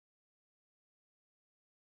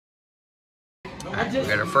Alright, we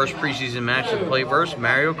got our first preseason match of Playvs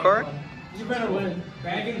Mario Kart. You better win.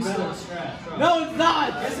 Bagging's still a strat. No, it's not!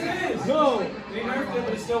 Yes, it is! No! They nerfed it,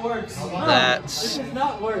 but it still works. That's This does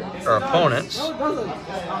not work. our opponents. No, it doesn't.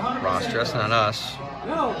 Rostress, not us.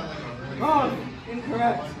 No! Wrong!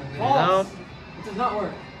 Incorrect. No. False. It does not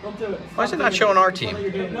work. Don't do it. Why is it not showing our team?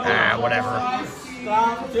 Ah, whatever.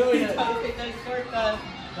 Stop doing it.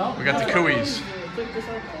 We got the Kooies.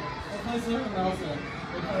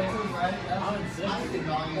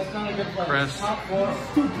 That's not a good play. Press. Top 4.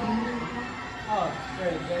 Oh,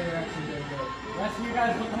 great. They're actually doing good. Rest of you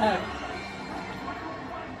guys, what the heck?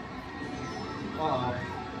 Uh-oh.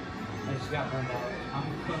 I just got burned out. I'm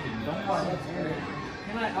cooking. Don't worry, that's weird.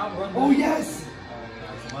 Can I outrun them? Oh, yes!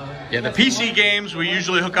 Yeah, the PC games we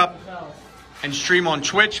usually hook up and stream on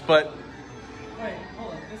Twitch, but Wait,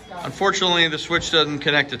 hold on. This guy. unfortunately the Switch doesn't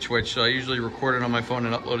connect to Twitch, so I usually record it on my phone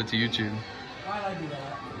and upload it to YouTube. Why'd I do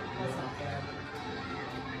that? That's not fair.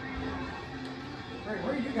 Wait,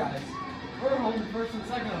 where are you guys? We're holding first and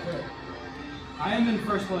second up here. I am in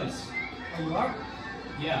first place. Oh, you are?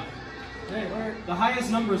 Yeah. Hey, where? The highest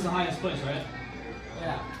number is the highest place, right?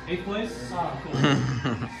 Yeah. 8th place? Oh, cool.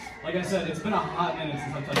 Like I said, it's been a hot minute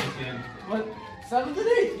since I played this game. What? 7th and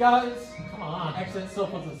 8th, guys. Come on. Actually, it still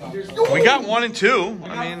puts us up. We got 1 and 2.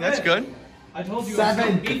 I mean, that's good. I told you,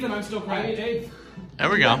 7th. Ethan, I'm still crying. 8th. There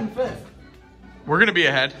we go. 5th. We're gonna be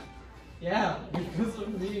ahead. Yeah, because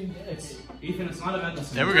of me. Ethan, it's not about the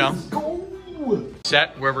There we go. Go!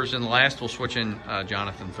 Set. Whoever's in last will switch in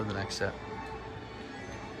Jonathan for the next set.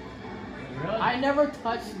 I never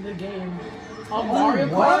touched the game of Mario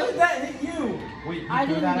Kart. Why did that hit you? Wait, I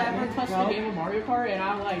didn't never touch the game of Mario Kart, and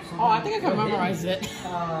I'm like, oh, I think I can memorize it. If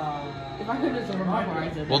I could just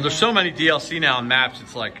memorize it. Well, there's so many DLC now on maps.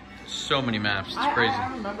 It's like so many maps. It's crazy.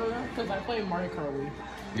 I remember that because I played Mario Kart Wii.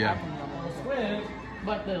 Yeah.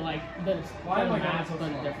 But the maps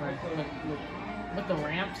are different. But the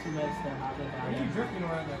ramps, that's the how they Why are you drifting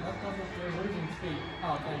around there? That's not what you're losing speed.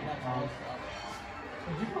 Oh, dang, that's all stuff.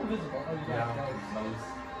 Did you go invisible? Oh, you got those.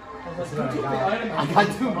 I was like, who took the item? I got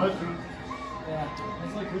 2 mushrooms. Yeah. I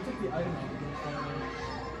was like, who took the item?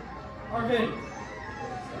 Arvid!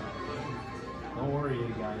 Don't worry,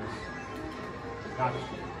 you guys. Got it.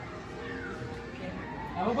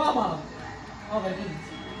 I'm a bomb. Oh, they didn't.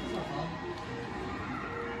 That's not fun.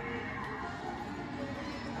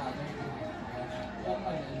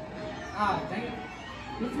 Ah, dang it.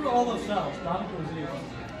 Who threw all those shells? Dominic was you.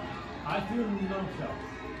 I threw no shells.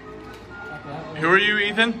 Okay, Who are you,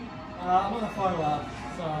 Ethan? I'm on the far left,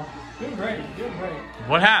 so doing great, doing great.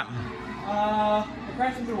 What happened? I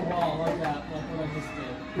crashed into a wall like that, like what I just did.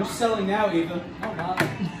 You're selling now, Ethan. No, I'm not.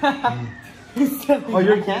 Oh,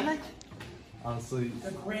 you're a mechanic? Honestly.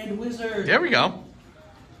 The Grand Wizard. There we go.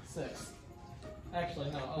 6. Actually,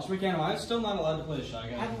 no. This weekend, I'm still not allowed to play the I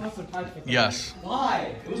shotgun. haven't lost a type for Yes.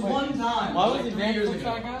 Why? It was one time. Why was like it 3 years Grand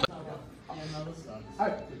ago. Shotgun? No, this sucks.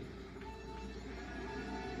 Alright.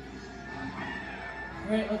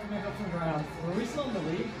 Alright, let's make up some ground. Were we still in the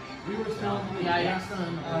league? We were still in the league. Yeah, you're still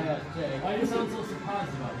in the Oh, yeah, Jay. Why do you sound so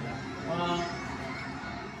surprised about that?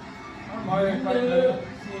 Our Mario Kart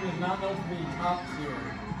team is not known to be top tier.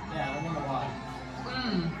 Yeah, I wonder why.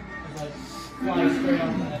 It's like, flying straight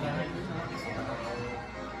off the head.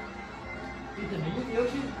 Ethan, are you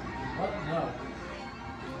Yoshi? What? No.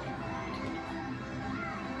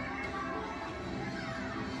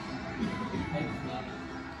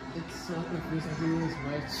 It's so confusing who is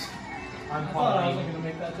which. I thought I wasn't going to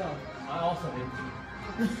make that jump. I also did.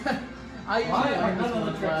 I usually Why are like none this of the one,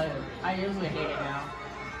 tricks but working? I usually hate it now.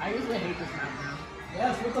 I usually hate this map now.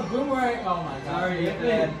 Yes, with the boomerang. Oh my god. Sorry, Ethan.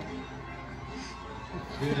 Ethan.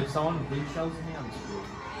 Dude, if someone blue shells me, I'm screwed.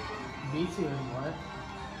 V2 is what?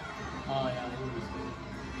 Oh yeah, that would be screwed.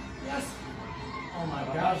 Yes. Oh my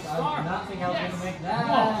Oh, gosh, I star. did not think I was Yes. going to make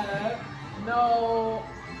that. No!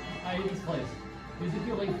 I hate this place. Because if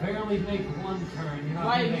you like barely make one turn, you're not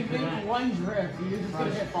Why, going to if make you the make next. one drift, you're just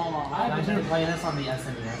gonna hit fall off. Imagine playing this on the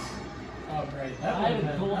SNES. Oh great. I had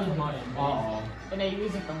a golden money. Uh-oh. And they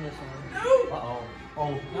use a thunderstorm. Uh-oh.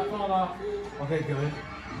 Oh. Not falling off. Okay, good.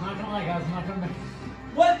 I'm not gonna lie guys, I'm not gonna make.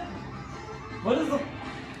 What? What is the?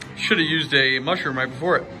 Should have used a mushroom right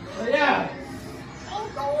before it. Yeah. Oh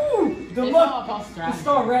no! The It's look. all about The strategy.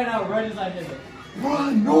 star ran out right as I did it.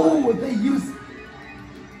 Run! No! They use...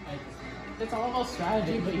 It's all about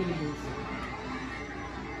strategy, but you lose.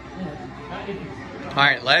 All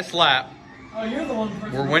right, last lap. Oh, you're the one.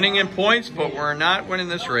 We're winning in points, but we're not winning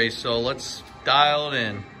this race, so let's dial it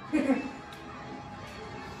in.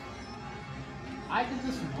 I did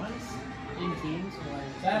this once in teams where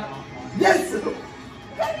That- Yes!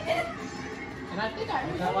 and And I think I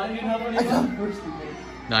That lightning help anyone?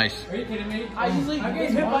 Nice. Are you kidding me? I usually I'm win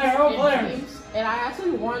getting hit by once our own in players. games, and I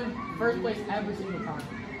actually won first place every single time.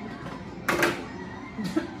 I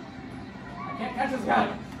can't catch this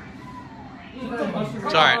guy. It's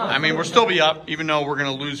all right. I mean, we'll still be up, even though we're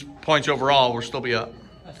gonna lose points overall. We'll still be up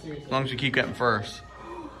as long as we keep getting first.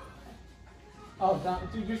 Oh,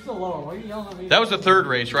 dude, you're still lower. Why are you yelling at me? That was the third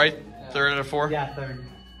race, right? Third out of 4. Yeah, third.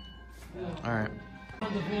 All right.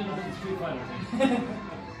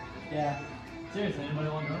 Yeah. Seriously, anybody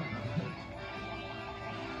want to go?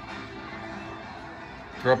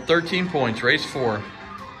 We're up 13 points. Race 4.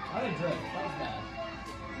 I didn't drift. That was bad.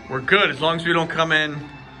 We're good as long as we don't come in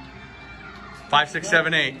 5, 6,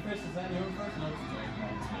 7, 8. Chris, is that you first? No,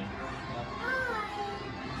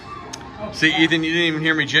 it's See, Ethan, you didn't even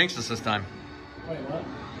hear me jinx us this time. Wait, what?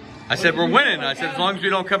 I said we're winning. I said as long as we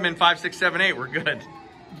don't come in 5, 6, 7, 8, we're good.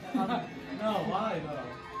 No, why though?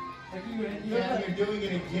 Like You're doing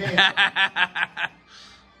it again. I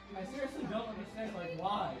seriously don't understand, like,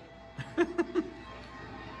 why?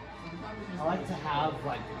 I like to have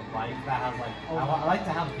like a bike that has like I like to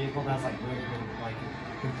have a vehicle that's like really good like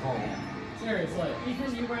control. Seriously.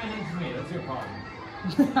 Ethan, you ran into me. That's your problem.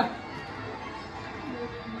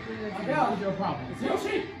 That was your problem. It's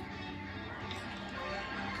Yoshi!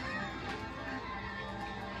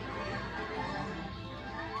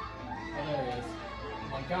 Oh, there he is. Oh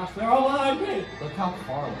my gosh, they're all behind me! Look how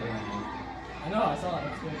far away I am. I know, I saw that.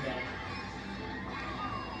 That's good, guy.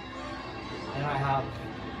 And I have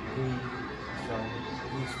the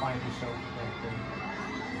spiny show. Are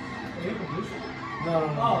you have a blue shirt? No.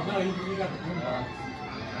 Oh, no, you got the blue box.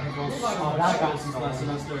 Oh, that got since last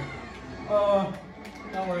semester.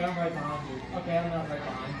 Don't worry, I'm right behind you. Okay, I'm not right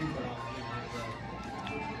behind you, but I'll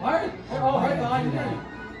Why? Oh, right behind me.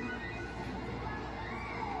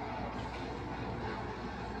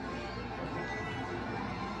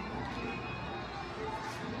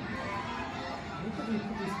 Put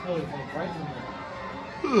these pillars like right in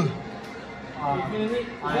there. Are you kidding me? Is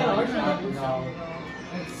that our shot? No.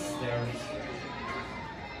 It's stairs.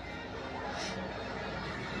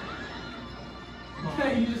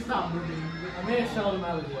 You just stopped moving. I may have shelled him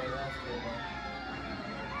out of the way. That's cool.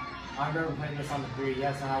 I remember playing this on the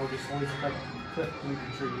 3DS and I would just always clip through the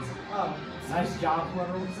trees. Oh, Nice job,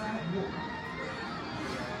 whoever was that.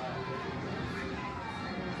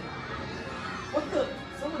 what the?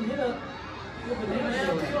 Someone hit a banana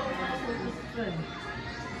shield.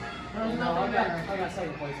 No, I got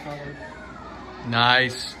second place covered.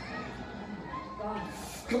 Nice.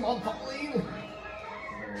 Come on, Pauline!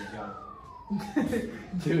 There you go.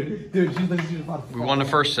 dude, she thinks she's about to We won the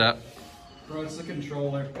first set. Bro, it's the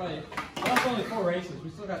controller. Wait, that's only 4 races. We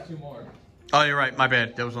still got 2 more. Oh, you're right. My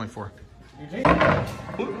bad. That was only 4. You're taking it.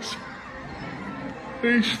 Whoops.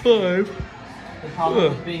 Race 5. The problem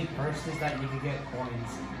with being first is that you can get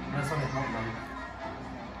coins. And that's what I help them.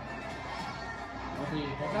 Hopefully you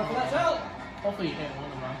hit Watch out for that shell! Hopefully you hit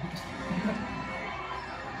one of them.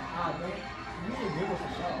 Don't. You need to give us a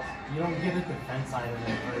shell. You don't get a defense item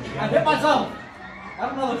in first. I hit myself! I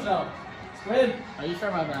have another shell. Squid! Are you sure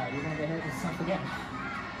about that? You're gonna get hit with something again.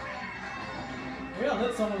 Maybe I'll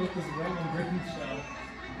hit someone with this random green shell.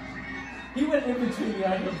 He went in between the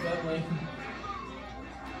items that lane.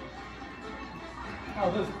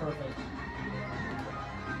 Oh, this is perfect.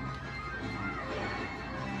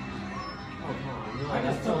 I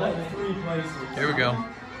just took like 3 places. Here we go.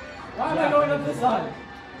 Why am I going up this side?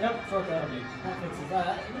 Yep, shortcut. That fixes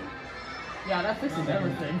that. Yeah, that fixes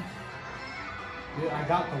everything. Dude, I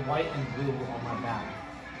got the white and blue on my back.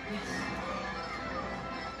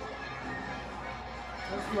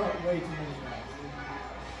 Let's go out way too many rounds.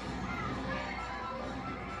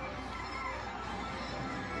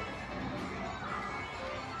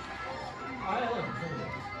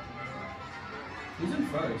 Who's in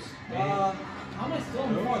first? How am I still in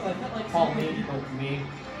 4th? I felt like Pauline, me.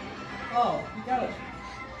 Oh, you got it.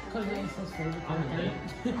 Because it's his favorite company.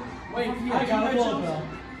 Wait, I got a blow bell.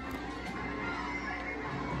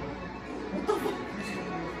 What the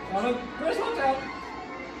fuck? Chris, watch out!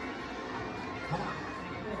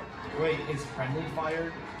 Wait, is friendly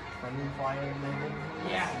fire enabled?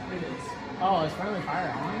 Yeah, it is. Oh, is friendly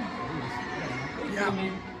fire on? Yeah.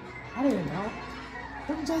 I didn't even know.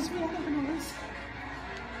 Don't judge me, I never know this.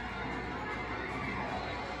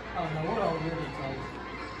 Oh no, we're all really tight.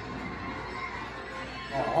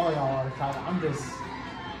 Oh, all y'all are tight. I'm just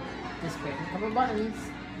clicking a couple buttons.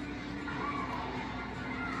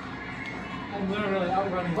 I'm literally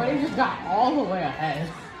outrunning. But he just got all the way ahead.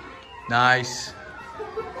 Nice.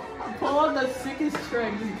 Pull on the sickest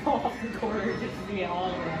trick, just go off the corner just to get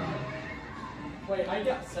all around. Wait, I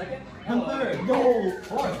got second? I'm third. No,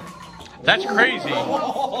 fourth. That's crazy. You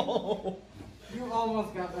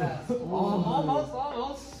almost got that.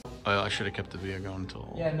 Almost. Oh, I should have kept the video going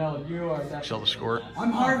until Yeah, no, you are definitely. show the score.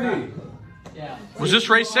 I'm Harvey. Yeah. Was this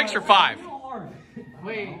race 6 or 5?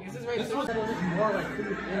 Wait, is this race 6? More like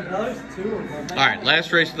two of them. All right,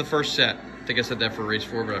 last race of the first set. I think I said that for race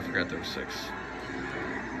 4, but I forgot there was 6.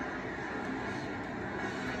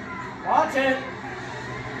 Watch it.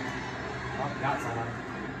 Oh, got someone.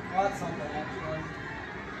 Got something actually.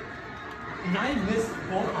 And I missed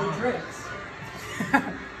both the tricks.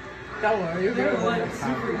 Don't worry, you're They were good. like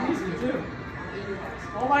super easy too.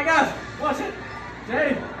 Oh my gosh! Watch it,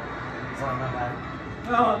 Jay. Sorry about that.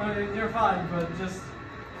 No, you're fine, but just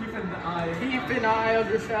keep an eye. Keep an eye on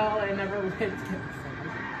your shell and never let it.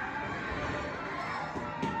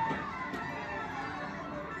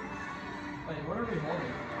 Wait, what are we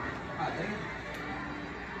holding? Ah, dang it.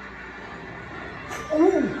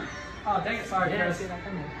 Oh! Oh, dang it, sorry, Yeah, Chris. see that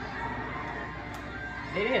coming.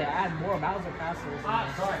 They need to add more Bowser castles.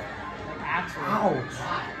 Ah, sorry. Like actually. Ouch.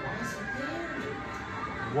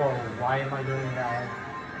 Whoa, why am I doing that?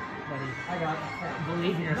 Buddy, I got it.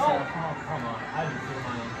 believe in No, yourself. oh, come on. I didn't feel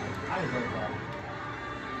my injury. I deserve that.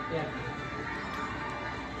 Yeah.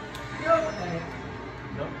 Nope. Dang it.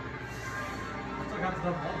 Nope. Still got the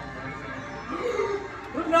double edge.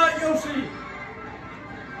 But not Yoshi!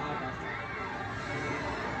 Ah,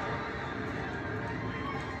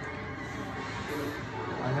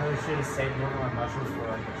 I know you should have saved one of my mushrooms for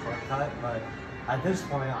like a shortcut, but at this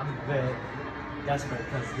point I'm a bit desperate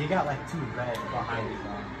because you got like 2 red behind you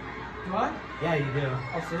though. Do I? Yeah, you do.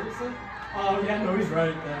 Oh, seriously? Oh, yeah, no, he's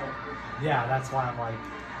right there. Yeah, that's why I'm like,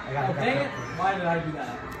 I gotta Oh, catch dang up it. for you. Why did I do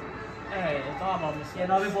that? Hey, it's all about mistakes. Yeah,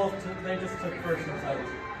 no, they just took first and second.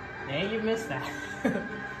 Dang, you missed that.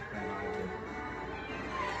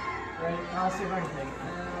 Right, I'll see if I can take it.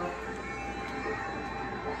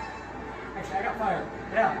 Actually, I got fire.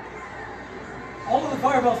 Yeah. All of the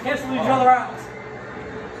fireballs cancel each other out.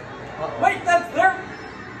 Wait, that's their.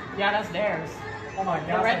 Yeah, that's theirs. Oh my The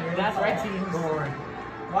god. red, that's red teams. Don't worry.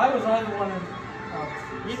 Why was I the one in.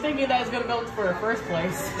 Oh, You thinking that was gonna go for first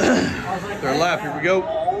place? I was like, They're left. Here we go.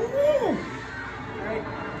 Right.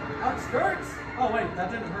 Outskirts. Oh, wait,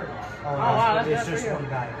 that didn't hurt. Oh, wow, it's that's just for you. one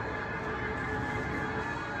guy.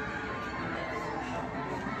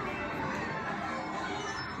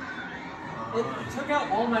 It took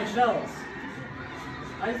out all my shells.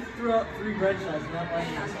 I threw out 3 red shells and that led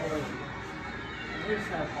me to explode. They just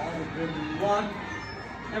have all the good luck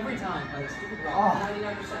every time. Like, stupid rock.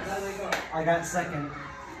 99%. How do they go? I got second.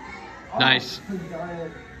 Nice. Darn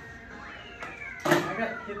it. I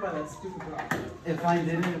got hit by that stupid rock. If I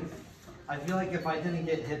didn't, I feel like if I didn't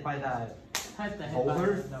get hit by that, Type the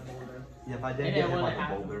Boulder? hit button, the boulder. yeah, if I didn't And get it hit by wouldn't the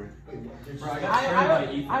happen. boulder. Bro, I got I sprayed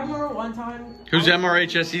by Ethan. remember one time. Who's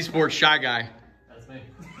MRHS esports shy guy? That's me.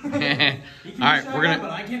 All right, we're But gonna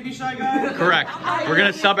I can't be shy guy. correct. We're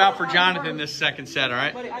gonna sub out for Jonathan this second set. All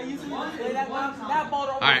right. Buddy, I used to play that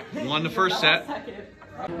boulder. All right, we won the first set.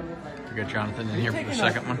 We got Jonathan in here for the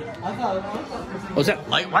second one. I thought Was that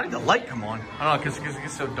light? Why did the light come on? I don't know, because it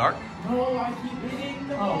gets so dark. No, I keep hitting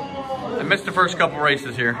the ball. I missed the first couple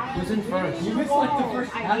races here. Who's in first? You missed like the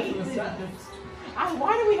first half of the set.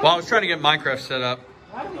 Why do we have Well, I was trying to get Minecraft set up.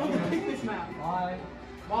 Why do we have to pick this map? Why?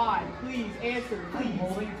 Why? Please answer. I'm Please.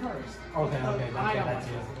 holding first. Okay, I that's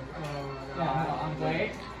don't you. Yeah, no, I'm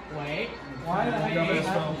Wait. Why did I Got this this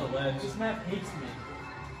map? off the ledge. This map hates me.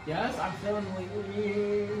 Yes, I'm feeling like.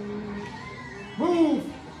 Move!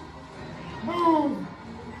 Move!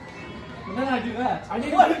 And then I do that. I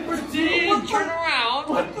need What? to proceed. Turn around.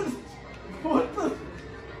 What the? What the?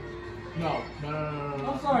 No.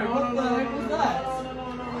 I'm sorry, what the heck was that?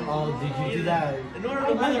 Oh, did you do that? In order I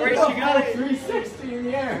to win the did race, a you gotta 360 in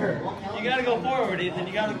the air. go forward, Ethan.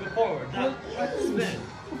 You gotta go forward. Not spin.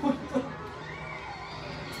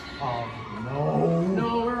 Oh, no.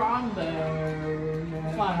 No, we're on there.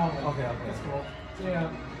 It's fine, I'll win. Okay. That's cool. See ya.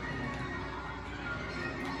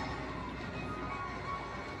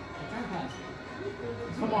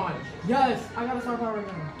 Come on. Yes, I gotta start power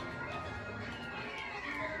now.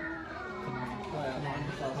 Come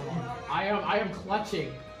on. I am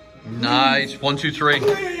clutching. Nice. 1, 2, 3.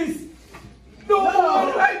 Please! No! What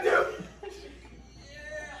did I do?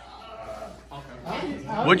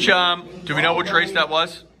 Which do we know which race that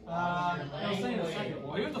was? I was saying a second.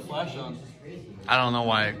 Why you have the flash on? I don't know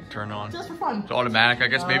why it turned on. Just for fun. It's automatic, I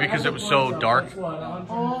guess. Maybe because it was so dark.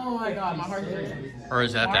 Oh my god, my heart's racing. Or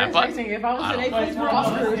is that My that heart's button? racing. If I was I in don't 8th place, we're all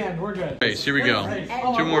screwed. We're good. Okay, so here we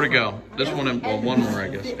go. 2 more to go. This one, well, 1 more, I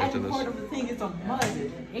guess, The after end part this. of the thing is a mud. I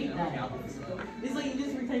hate that. It's like you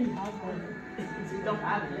just retain the password. It's don't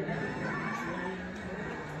have it.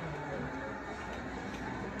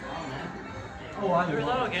 Oh, I You're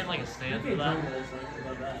allowed to get like a stand for that.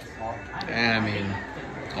 I mean,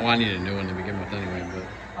 oh, I need a new one to begin with anyway, but.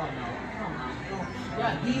 Oh no.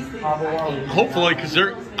 Yeah, these things. Hopefully, because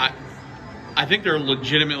I think they're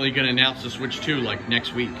legitimately going to announce the Switch 2 like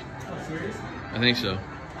next week. Oh, serious? I think so.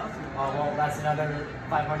 Oh, well, that's another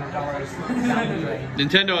 $500 down the drain.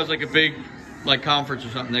 Nintendo has like a big like conference or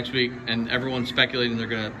something next week, and everyone's speculating they're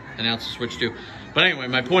going to announce the Switch 2. But anyway,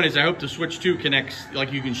 my point is, I hope the Switch 2 connects,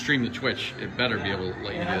 like you can stream the Twitch. It better be able to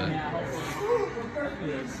let you do that.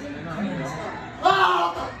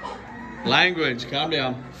 Language, calm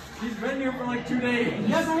down. He's been here for like 2 days.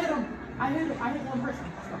 Yes, I hit him. I hit one person.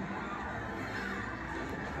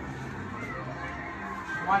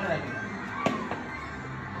 Why did I do that?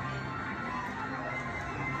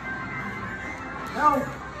 No!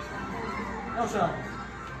 No shot.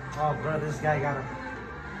 Oh, bro, this guy got him.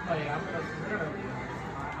 Oh yeah, I'm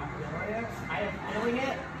feeling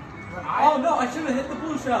it. Oh no, I should have hit the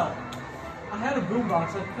blue shell. I had a boombox,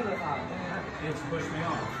 I could have. It's pushed me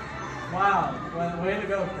off. Wow, way to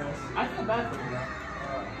go, Chris. I feel bad for you, though.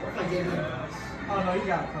 What if I gave you? Oh no, you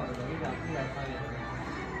got it covered though. You got plenty of it.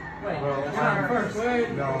 Wait, Bro, you're not first.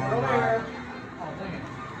 Wait, no, I'm over not. here. Oh,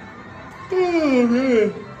 dang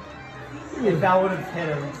it. If that would have hit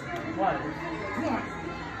him. What? Come on.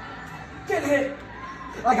 Get hit.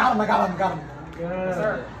 I got him. Good.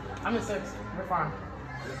 Sir, I'm in 6. We're fine.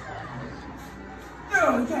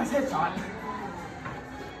 Oh, yes, headshot.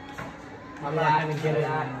 I'm not going to get it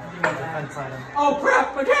on defense item. Oh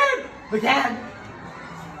crap, again! McCann!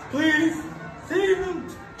 Please, save him.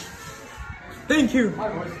 Thank you. My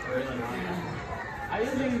voice is really annoying. I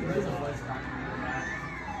usually use a voice crack.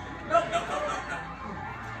 No.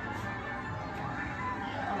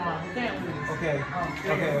 Come on, we can't lose. Okay.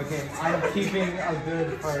 I'm keeping a good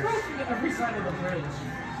first. Every side of the bridge.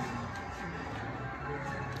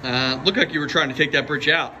 Looked like you were trying to take that bridge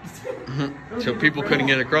out, so people couldn't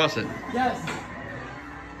get across it. Yes.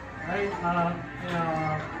 Right?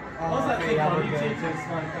 What's that thing called? He teaches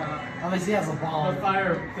like Unless he has a the bomb.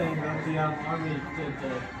 fire thing that the army did.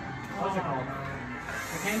 What's it called?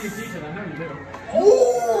 Can you teach it? I know you do.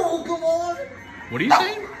 Oh, come on! What are you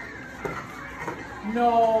saying?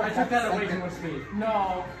 No. I took that at way too much speed.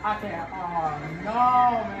 No, I can't. Oh, no,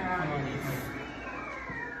 man.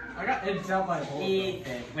 I got edged out by a bullet.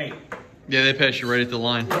 Wait. Yeah, they passed you right at the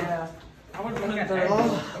line. Yeah. I would have been in third.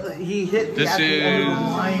 Oh, he hit This at the end of the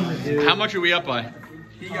is- line, dude. How much are we up by?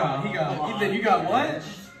 You got what?